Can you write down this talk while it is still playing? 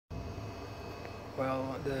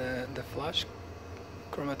Well, the flash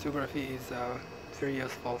chromatography is a very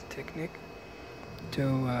useful technique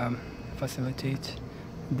to facilitate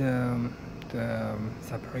the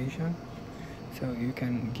separation, so you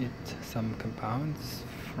can get some compounds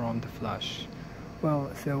from the flash.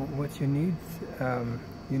 Well, so what you need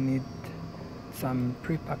some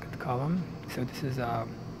pre-packed column. So this is a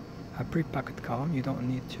pre-packed column. You don't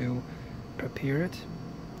need to prepare it.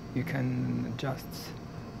 You can just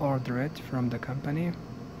order it from the company.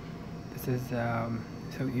 This is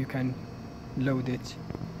so you can load it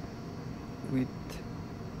with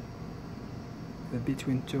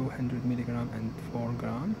between 200 milligram and 4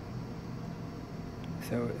 gram.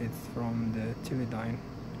 So it's from the Teledyne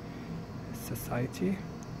Society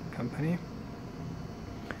company,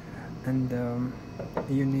 and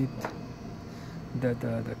you need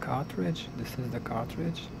the cartridge. This is the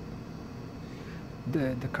cartridge.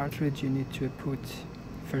 The cartridge, you need to put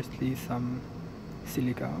firstly some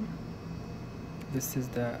silica. This is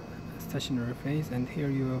the stationary phase, and here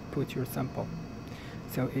you put your sample.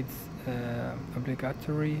 So it's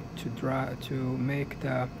obligatory to make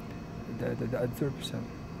the adsorption.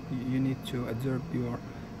 You need to adsorb your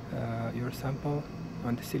sample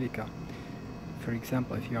on the silica. For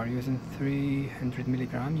example, if you are using 300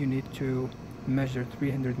 milligram, you need to measure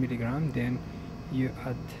 300 milligram, then you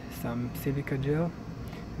add some silica gel,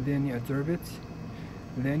 then you adsorb it,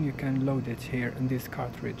 then you can load it here in this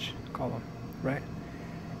cartridge column, right?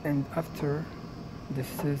 And after,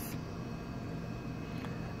 this is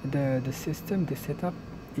the system, the setup.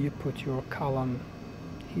 You put your column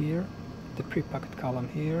here, the pre-packed column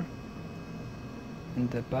here in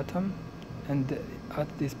the bottom, and at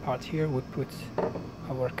this part here we put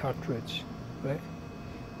our cartridge, right?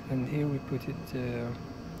 And here we put it,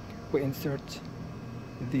 we insert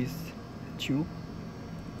this tube,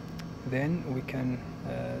 then we can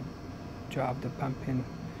to have the pumping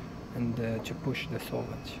and to push the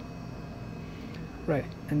solvent, right?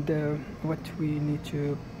 And what we need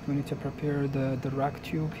to prepare the rack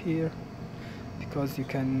tube here, because you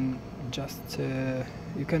can just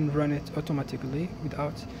you can run it automatically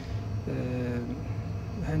without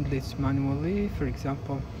handle it manually. For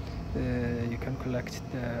example, you can collect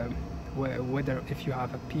the whether if you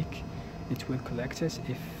have a peak, it will collect it.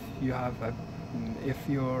 If you have a if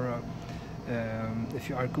you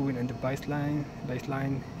are going in the baseline,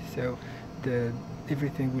 so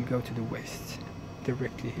everything will go to the waste,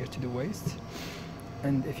 directly here to the waste.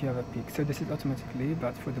 And if you have a peak, so this is automatically,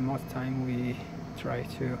 but for the most time we try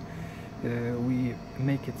to we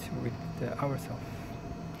make it with ourselves.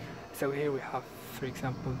 So here we have, for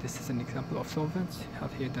example, this is an example of solvents. We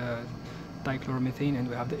have here the dichloromethane, and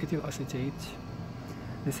we have the ethyl acetate.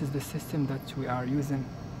 This is the system that we are using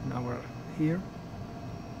in our here.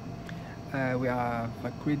 We have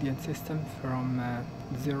a gradient system from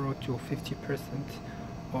 0 to 50%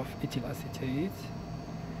 of ethyl acetate,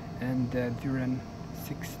 and during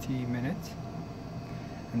 60 minutes,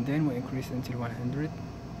 and then we increase until 100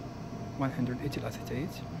 ethyl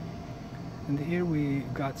acetate. And here we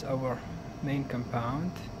got our main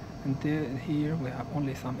compound, and here we have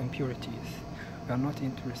only some impurities. We are not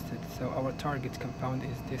interested, so our target compound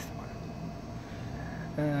is this one.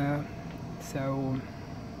 So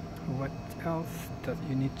what else that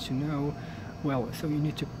you need to know? Well, so you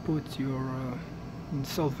need to put your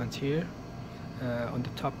solvent here on the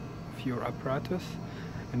top of your apparatus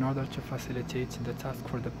in order to facilitate the task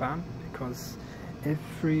for the pump, because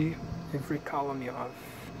every column you have,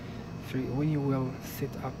 when you will set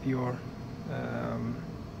up your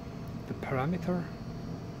the parameter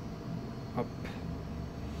up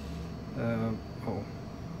oh,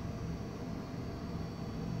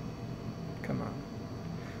 come on.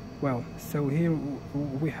 Well, so here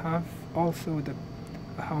we have also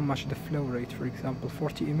how much the flow rate, for example,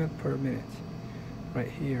 40 ml per minute, right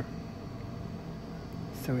here.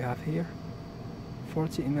 So we have here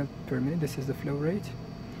 40 ml per minute. This is the flow rate,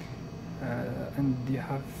 and you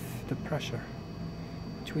have the pressure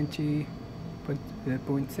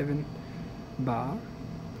 20.7 bar.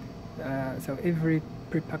 So every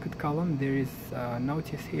pre-packed column there is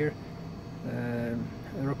notice here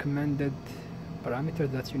recommended parameter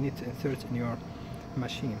that you need to insert in your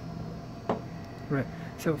machine, right?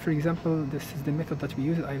 So for example, this is the method that we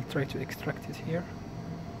use. I'll try to extract it here.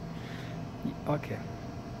 Okay,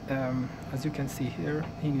 as you can see here,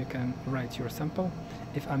 you can write your sample.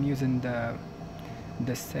 If I'm using the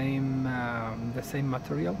same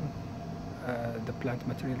material, the plant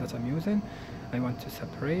material that I'm using, I want to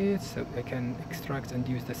separate, so I can extract and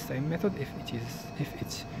use the same method if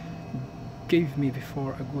it gave me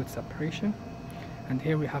before a good separation. And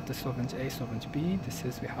here we have the solvent A, solvent B. This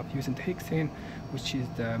is we have using the hexane, which is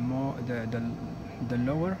the more the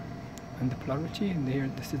lower in the polarity, and here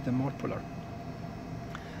this is the more polar.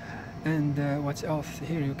 And what else?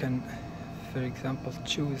 Here you can, for example,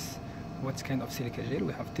 choose what kind of silica gel.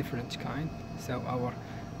 We have different kind. So our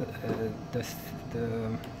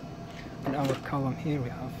in our column here we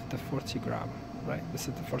have the 40 gram, right? This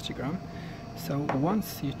is the 40 gram. So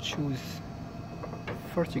once you choose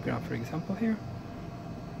 40 gram, for example, here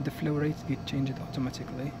the flow rate get changed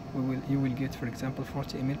automatically. You will get, for example,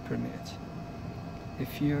 40 ml per minute.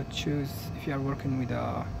 If you are working with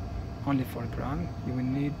only 4 gram, you will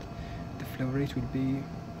need the flow rate will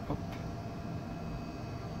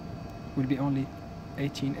be only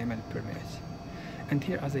 18 ml per minute. And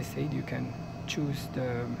here, as I said, you can choose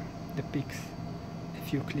the peaks.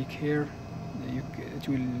 If you click here, it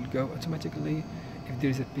will go automatically. If there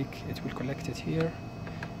is a peak, it will collect it here.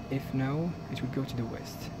 If no, it will go to the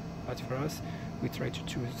west. But for us, we try to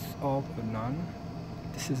choose all or none.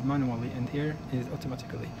 This is manually, and here is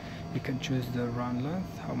automatically. You can choose the run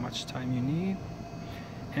length, how much time you need,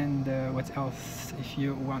 and what else. If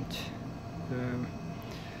you want,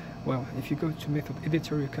 well, if you go to method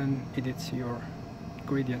editor, you can edit your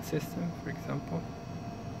gradient system, for example,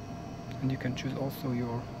 and you can choose also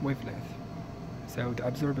your wavelength. So the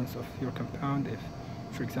absorbance of your compound. If,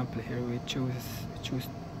 for example, here we choose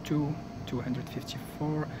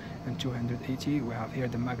 254 and 280, we have here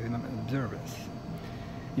the maximum absorbance.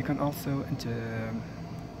 You can also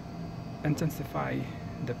intensify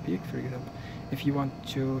the peak. For example, if you want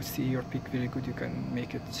to see your peak very good, you can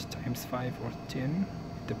make it times 5 or 10,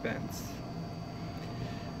 it depends.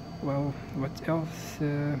 Well, what else?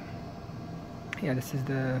 Yeah, this is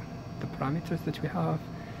the parameters that we have.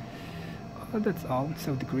 That's all.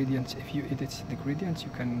 So the gradient, if you edit the gradient,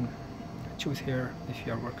 you can choose here. If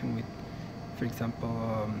you are working with, for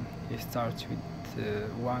example, you start with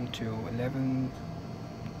 1 to 11,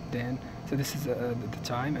 then so this is the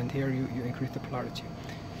time, and here you increase the polarity.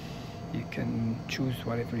 You can choose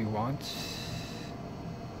whatever you want.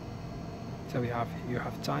 So you have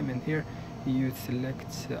time, and here you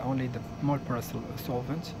select only the more polar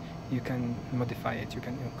solvent. You can modify it, you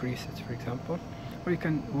can increase it, for example, or you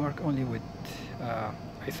can work only with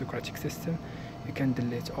isocratic system. You can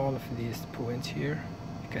delete all of these points here.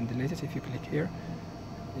 You can delete it if you click here.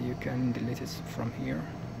 You can delete it from here.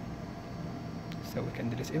 So we can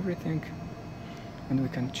delete everything, and we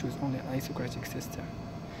can choose only an isocratic system.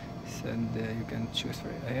 So, and you can choose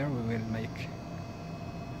for air. We will make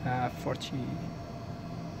 40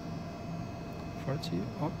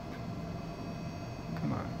 up.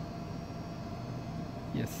 Come on.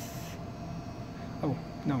 Yes. Oh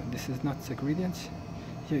no, this is not the gradient.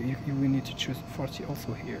 Here you will need to choose 40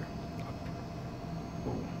 also here. Up.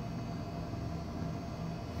 Oh.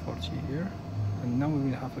 40 here. And now we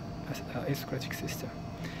will have a isocratic system.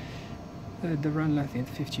 The run length is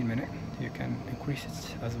 15 minutes. You can increase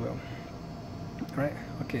it as well. Right?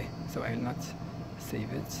 Okay. So I will not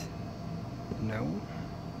save it. No.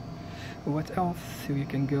 What else? So you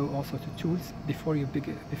can go also to tools. Before you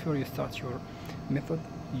start your method,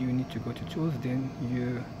 you need to go to tools. Then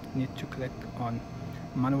you need to click on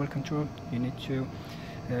manual control. You need to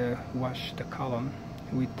wash the column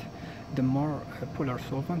with the more polar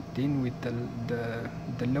solvent, then with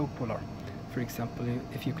the low polar. For example,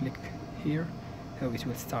 if you click here, it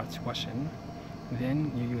will start washing.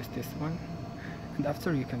 Then you use this one, and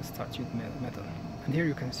after you can start with metal. And here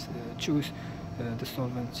you can choose the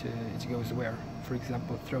solvent it goes where. For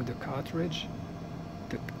example, through the cartridge.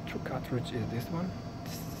 The cartridge is this one.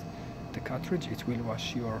 The cartridge, it will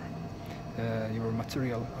wash your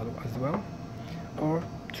material as well, or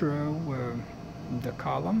through the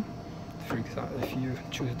column. For example, if you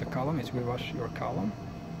choose the column, it will wash your column,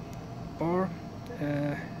 or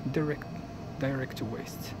direct to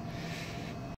waste.